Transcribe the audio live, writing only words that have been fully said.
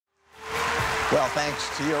Well,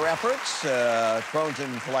 thanks to your efforts, Crohn's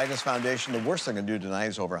and Colitis Foundation, the worst thing to do tonight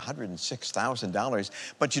is over $106,000.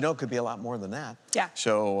 But you know, it could be a lot more than that. Yeah.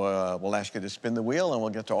 So we'll ask you to spin the wheel, and we'll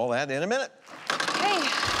get to all that in a minute. Okay.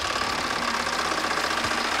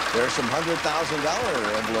 There's some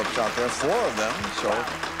 $100,000 envelopes out there, 4 of them. So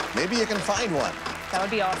maybe you can find one. That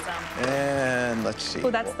would be awesome. And let's see. Oh,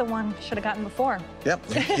 that's the one should have gotten before. Yep.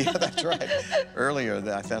 Yeah, that's right. Earlier,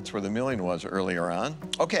 that's where the million was earlier on.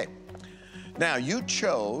 Okay. Now, you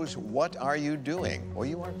chose What Are You Doing? Well,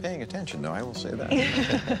 you weren't paying attention, though, I will say that.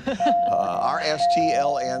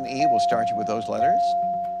 R-S-T-L-N-E, we'll start you with those letters.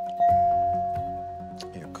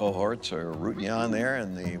 Your cohorts are rooting you on there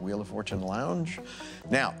in the Wheel of Fortune Lounge.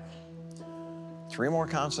 Now, 3 more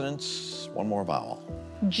consonants, 1 more vowel.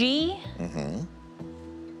 G.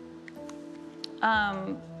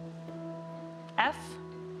 F.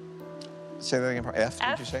 Say that again. F,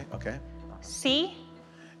 did you say? Okay. C.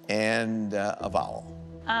 And a vowel.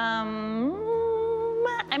 I'm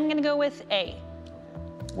gonna go with A.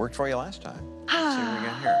 Worked for you last time. Let's see what we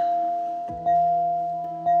got here.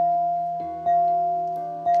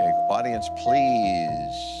 Okay, audience,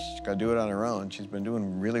 please. She's got to do it on her own. She's been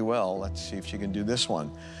doing really well. Let's see if she can do this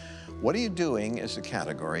one. What are you doing is the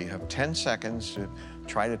category. You have 10 seconds to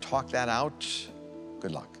try to talk that out.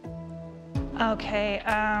 Good luck. Okay,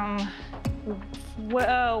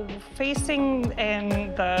 well, facing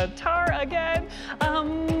in the tar again.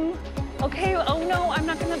 Okay, oh no, I'm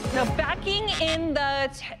not gonna, no, backing in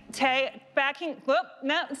the, backing, whoop,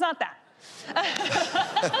 no, it's not that.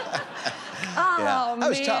 Oh, yeah, that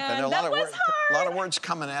was man, tough, and a lot of words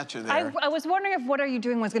coming at you there. I was wondering if What Are You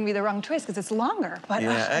Doing was gonna be the wrong choice, because it's longer, but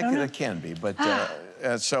yeah, I don't know. It can be, but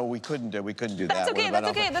so we couldn't do that. That's okay, that's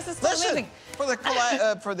okay, this is still amazing. For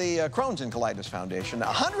the Crohn's and Colitis Foundation,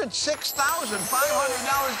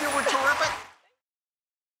 $106,500, you were terrific.